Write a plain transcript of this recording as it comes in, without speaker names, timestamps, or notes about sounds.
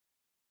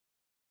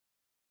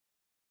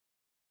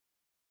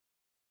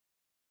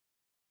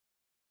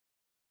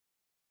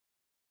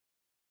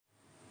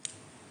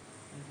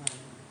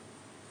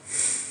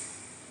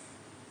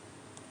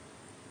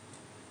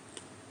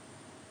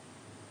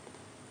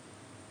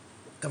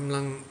กำ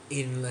ลัง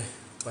อินเลย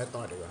ไปต่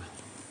อดีกว่า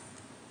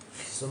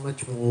so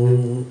much more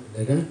เ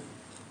ดี๋ยวนะ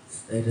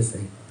stay the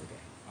same โอเค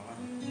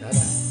ได้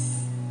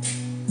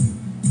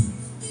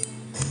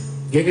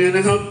ยังไงน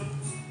ะครับ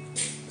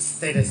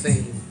stay the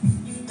same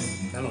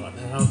ตลอด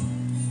นะครับ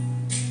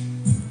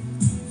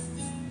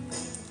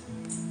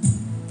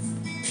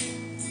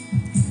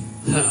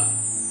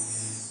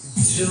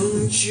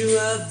Don't you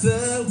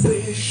ever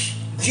wish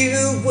you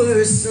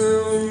were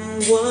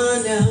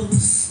someone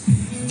else?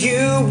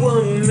 You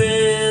were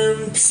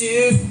meant to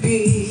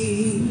be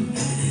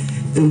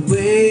the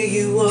way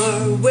you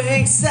are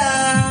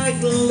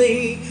exactly.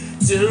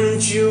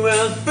 Don't you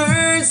ever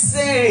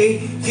say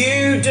you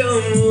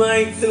don't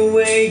like the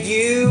way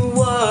you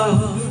are?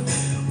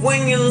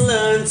 When you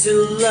learn to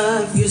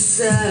love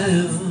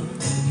yourself,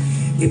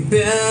 you're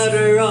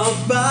better off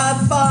by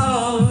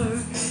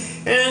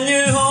far.And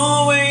you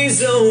always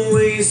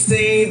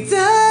stay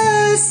the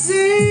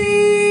same.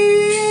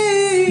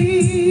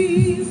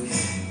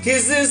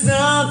 'Cause there's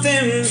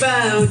nothing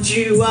about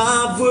you I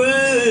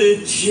would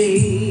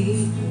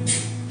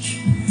change.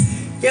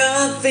 I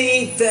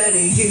think that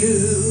you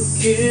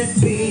could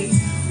be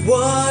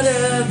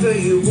whatever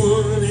you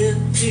wanted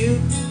to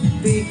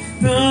be.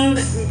 But I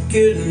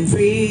couldn't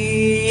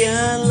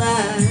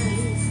realize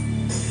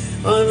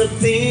all the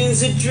things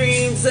and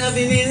dreams I've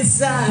been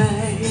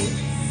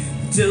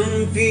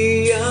inside.Don't be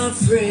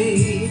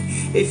afraid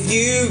if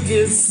you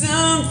get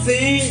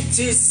something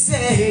to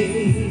say.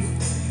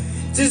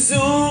 Just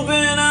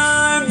open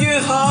up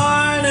your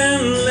heart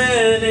and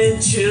let it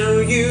show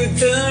you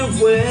the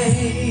way.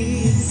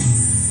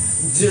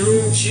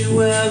 Don't you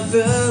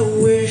ever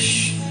wish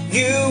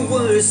you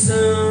were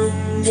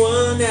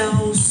someone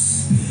else?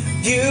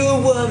 You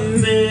were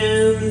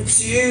meant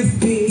to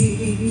be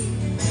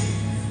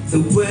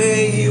the way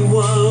you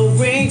are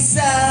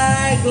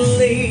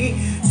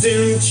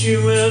exactly.Don't you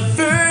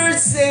ever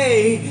say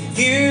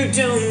you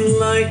don't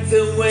like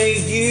the way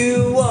you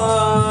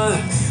are.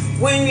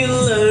 When you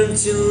learn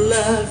to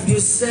love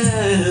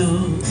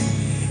yourself,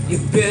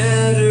 you're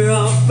better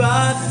off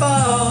by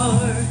far.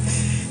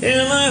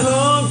 And I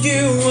hope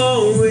you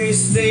always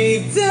stay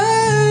the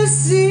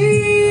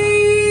same.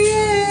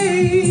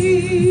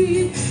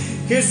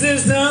 'Cause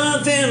there's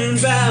nothing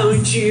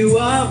about you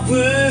I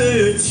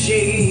would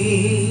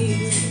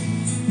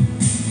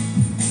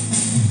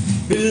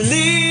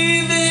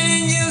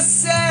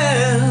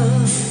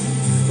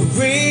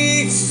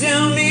change.Believe.Reach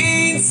down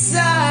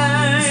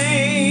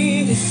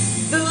inside.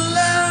 The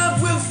love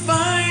we'll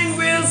find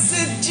will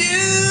set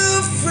you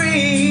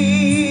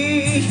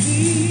free.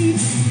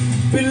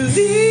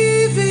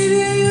 Believe in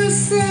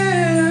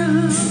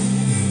yourself.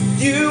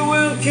 You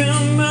will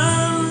come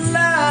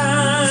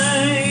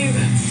alive.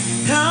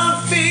 How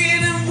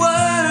feel and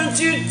what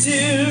you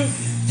do,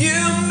 you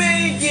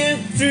make it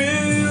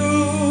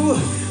through.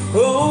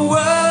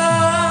 Oh.Yeah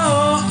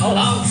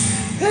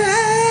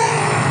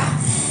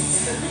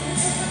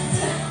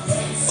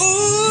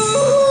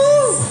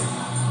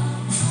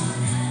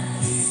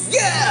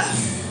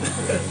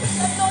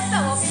ต้นแต่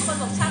ว่ามีคน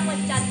บอกช่างวั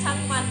นจันทร์ช่าง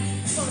มัน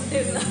ส่วน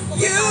ดึงแล้ว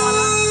You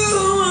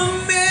are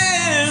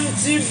meant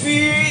to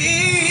be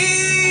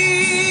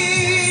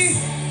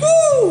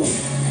Woo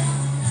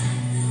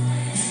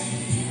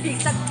อีก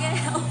สักแก้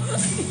ว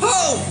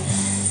Oh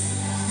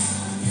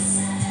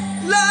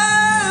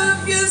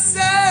Love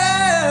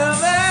yourself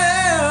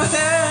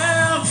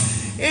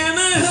And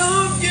I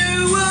hope you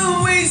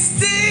always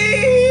stay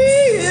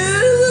the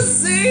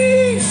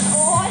same โ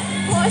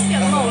อ้ยเสีย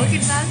งโหลกิ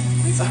นนั้น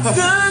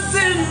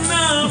Nothing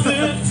of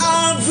it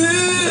I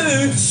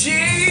would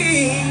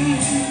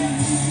change.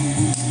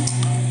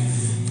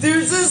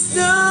 There's just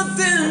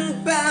nothing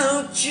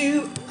about you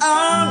I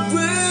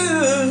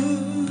would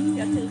อ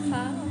ย่าถือข้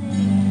าว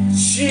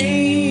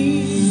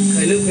change ใคร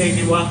เลือกเพลง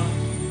นี้วะ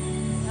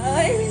เอ้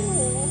ยไม่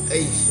รู้ เอ้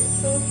ย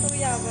สู้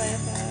ยาวไป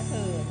ค่ะเ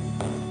ถิน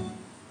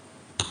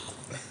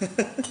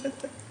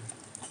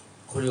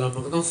คนเรามั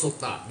นก็ต้องสบ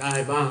ตาได้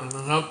บ้างน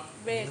ะครับ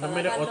มันไ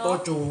ม่ได้ออโต้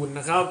จูนน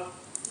ะครับ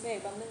เบรก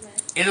แป๊บนึงไหม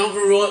And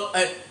overall,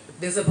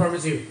 this I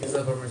promise you.